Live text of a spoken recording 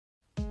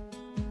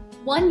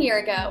1 year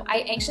ago,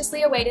 I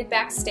anxiously awaited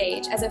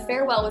backstage as a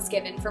farewell was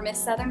given for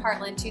Miss Southern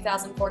Heartland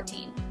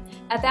 2014.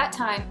 At that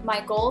time,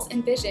 my goals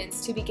and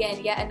visions to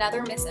begin yet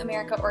another Miss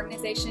America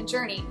organization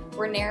journey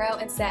were narrow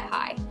and set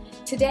high.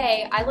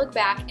 Today, I look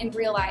back and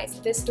realize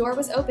this door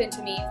was open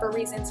to me for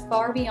reasons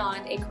far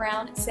beyond a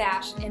crown,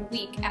 sash, and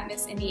week at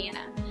Miss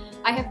Indiana.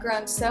 I have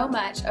grown so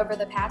much over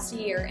the past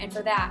year, and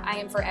for that, I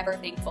am forever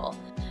thankful.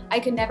 I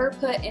could never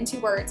put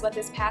into words what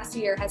this past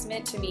year has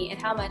meant to me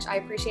and how much I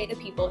appreciate the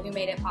people who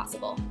made it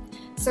possible.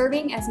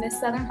 Serving as Miss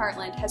Southern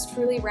Heartland has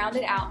truly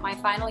rounded out my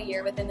final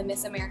year within the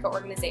Miss America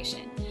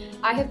organization.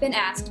 I have been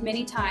asked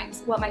many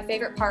times what my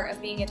favorite part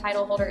of being a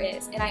title holder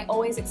is, and I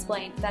always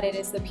explain that it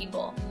is the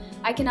people.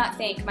 I cannot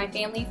thank my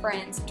family,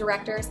 friends,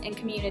 directors, and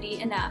community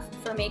enough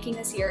for making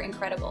this year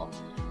incredible.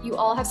 You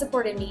all have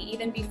supported me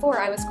even before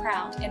I was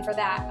crowned, and for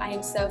that, I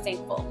am so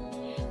thankful.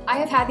 I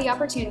have had the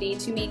opportunity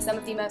to meet some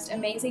of the most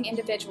amazing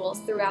individuals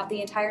throughout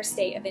the entire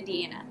state of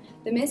Indiana.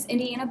 The Miss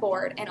Indiana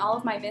Board and all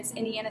of my Miss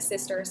Indiana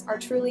sisters are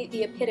truly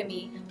the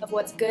epitome of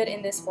what's good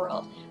in this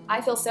world.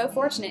 I feel so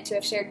fortunate to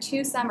have shared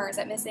 2 summers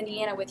at Miss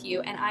Indiana with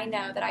you, and I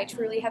know that I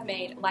truly have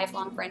made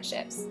lifelong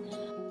friendships.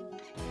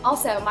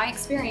 Also, my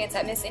experience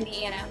at Miss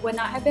Indiana would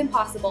not have been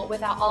possible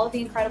without all of the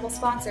incredible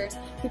sponsors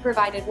who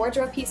provided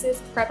wardrobe pieces,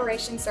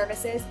 preparation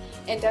services,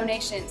 and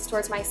donations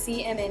towards my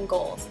CMN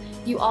goals.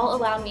 You all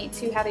allowed me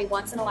to have a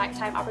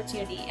once-in-a-lifetime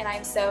opportunity, and I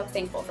am so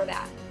thankful for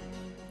that.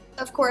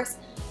 Of course,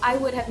 I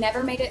would have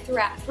never made it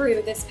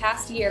through this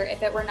past year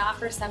if it were not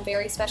for some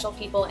very special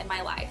people in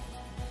my life.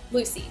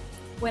 Lucy.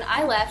 When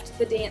I left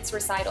the dance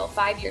recital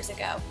 5 years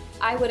ago,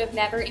 I would have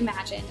never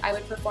imagined I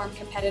would perform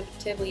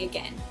competitively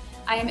again.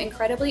 I am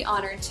incredibly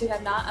honored to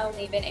have not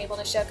only been able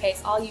to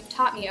showcase all you've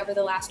taught me over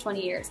the last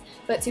 20 years,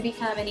 but to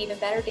become an even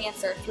better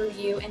dancer through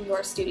you and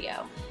your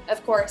studio.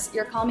 Of course,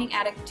 your calming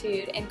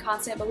attitude and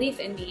constant belief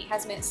in me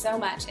has meant so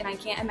much, and I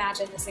can't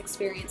imagine this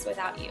experience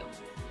without you.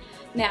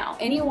 Now,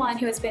 anyone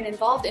who has been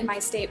involved in my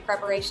state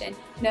preparation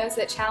knows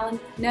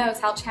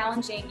how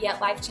challenging yet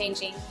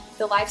life-changing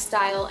the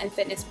lifestyle and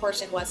fitness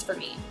portion was for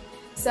me.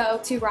 So,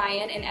 to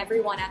Ryan and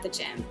everyone at the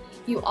gym,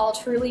 you all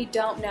truly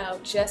don't know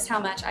just how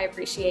much I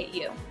appreciate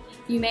you.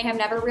 You may have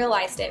never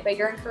realized it, but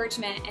your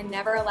encouragement and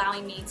never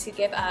allowing me to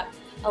give up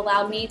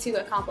allowed me to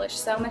accomplish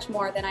so much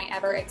more than I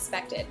ever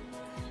expected.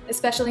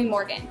 Especially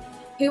Morgan.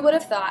 Who would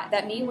have thought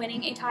that me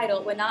winning a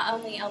title would not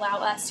only allow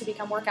us to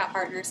become workout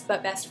partners,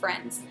 but best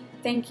friends?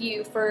 Thank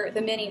you for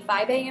the many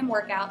 5 a.m.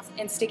 workouts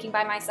and sticking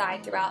by my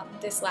side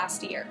throughout this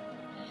last year.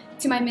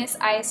 To my Miss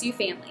ISU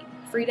family,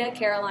 Frida,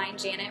 Caroline,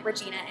 Janet,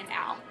 Regina, and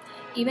Al.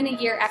 Even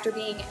a year after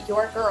being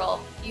your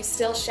girl, you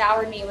still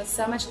showered me with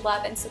so much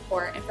love and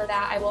support, and for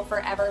that I will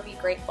forever be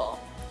grateful.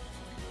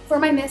 For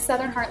my Miss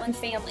Southern Heartland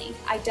family,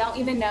 I don't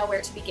even know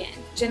where to begin.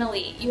 Jenna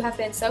Lee, you have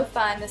been so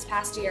fun this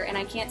past year, and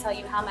I can't tell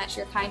you how much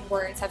your kind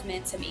words have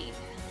meant to me.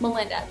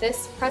 Melinda,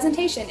 this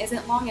presentation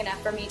isn't long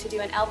enough for me to do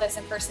an Elvis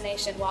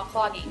impersonation while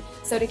clogging,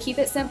 so to keep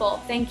it simple,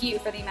 thank you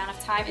for the amount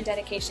of time and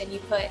dedication you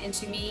put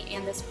into me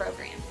and this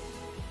program.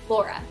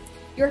 Laura,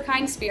 your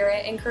kind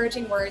spirit,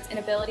 encouraging words, and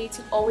ability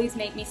to always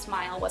make me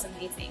smile was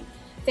amazing.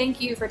 Thank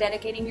you for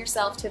dedicating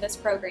yourself to this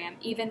program,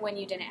 even when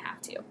you didn't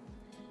have to.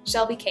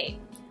 Shelby Kate,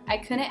 I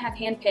couldn't have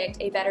handpicked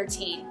a better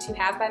team to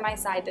have by my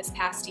side this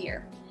past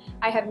year.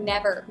 I have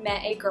never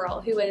met a girl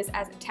who is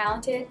as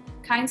talented,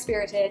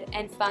 kind-spirited,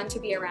 and fun to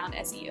be around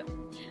as you.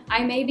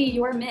 I may be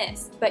your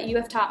miss, but you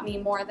have taught me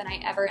more than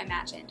I ever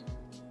imagined.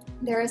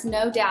 There is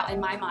no doubt in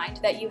my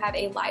mind that you have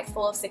a life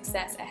full of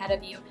success ahead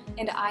of you,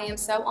 and I am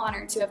so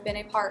honored to have been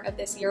a part of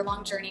this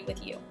year-long journey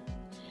with you.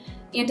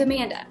 And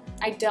Amanda,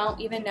 I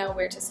don't even know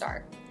where to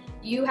start.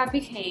 You have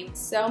become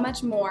so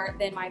much more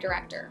than my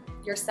director.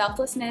 Your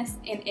selflessness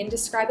and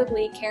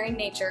indescribably caring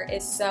nature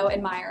is so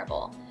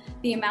admirable.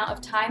 The amount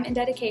of time and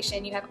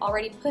dedication you have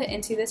already put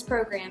into this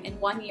program in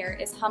 1 year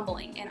is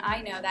humbling, and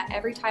I know that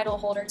every title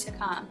holder to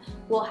come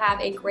will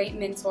have a great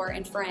mentor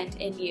and friend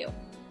in you.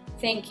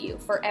 Thank you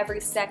for every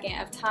second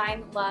of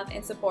time, love,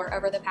 and support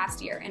over the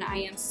past year, and I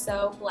am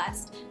so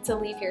blessed to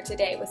leave here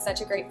today with such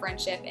a great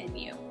friendship in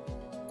you.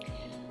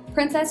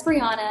 Princess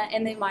Brianna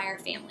and the Meyer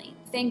family,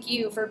 thank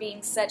you for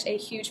being such a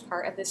huge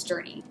part of this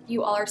journey.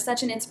 You all are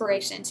such an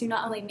inspiration to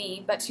not only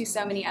me, but to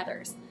so many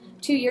others.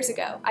 2 years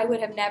ago, I would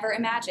have never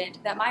imagined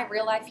that my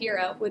real-life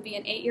hero would be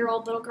an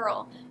 8-year-old little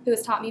girl who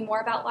has taught me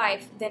more about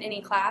life than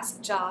any class,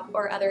 job,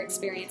 or other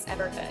experience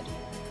ever could.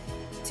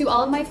 To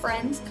all of my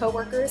friends,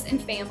 coworkers,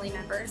 and family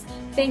members,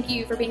 thank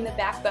you for being the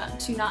backbone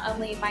to not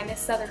only my Miss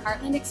Southern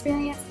Heartland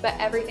experience, but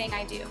everything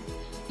I do.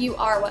 You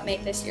are what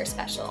made this year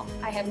special.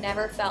 I have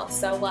never felt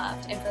so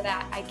loved, and for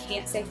that, I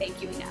can't say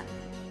thank you enough.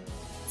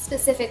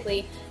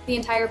 Specifically, the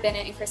entire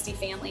Bennett and Christie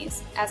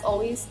families. As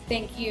always,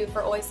 thank you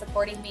for always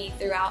supporting me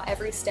throughout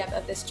every step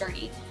of this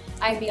journey.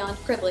 I am beyond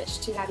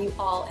privileged to have you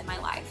all in my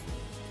life.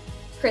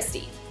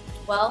 Christy,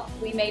 well,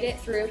 we made it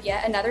through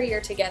yet another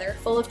year together,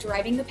 full of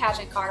driving the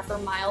pageant car for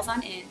miles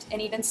on end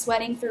and even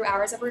sweating through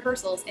hours of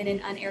rehearsals in an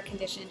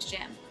unair-conditioned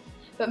gym.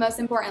 But most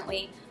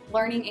importantly,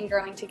 learning and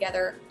growing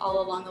together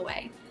all along the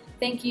way.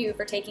 Thank you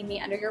for taking me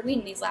under your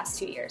wing these last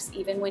 2 years,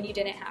 even when you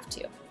didn't have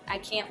to. I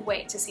can't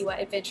wait to see what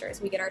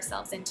adventures we get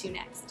ourselves into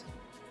next.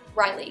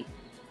 Riley,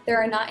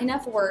 there are not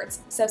enough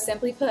words, so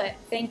simply put,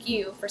 thank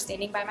you for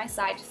standing by my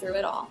side through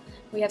it all.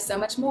 We have so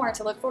much more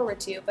to look forward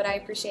to, but I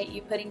appreciate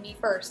you putting me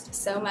first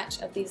so much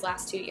of these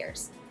last 2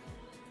 years.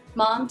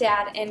 Mom,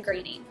 Dad, and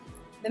Greenie.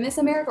 The Miss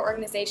America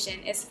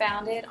organization is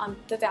founded on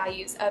the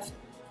values of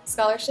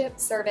scholarship,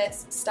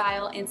 service,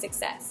 style, and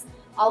success,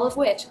 all of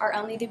which are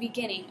only the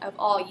beginning of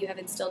all you have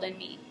instilled in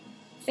me.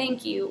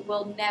 Thank you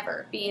will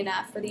never be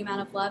enough for the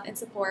amount of love and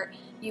support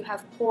you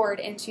have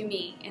poured into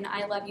me, and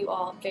I love you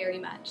all very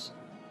much.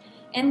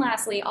 And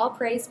lastly, all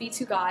praise be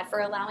to God for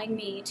allowing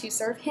me to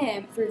serve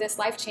Him through this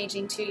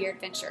life-changing 2-year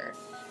adventure.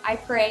 I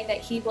pray that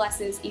He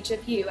blesses each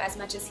of you as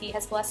much as He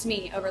has blessed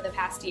me over the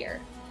past year.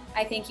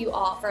 I thank you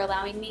all for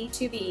allowing me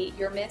to be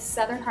your Miss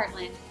Southern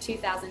Heartland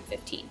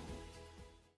 2015.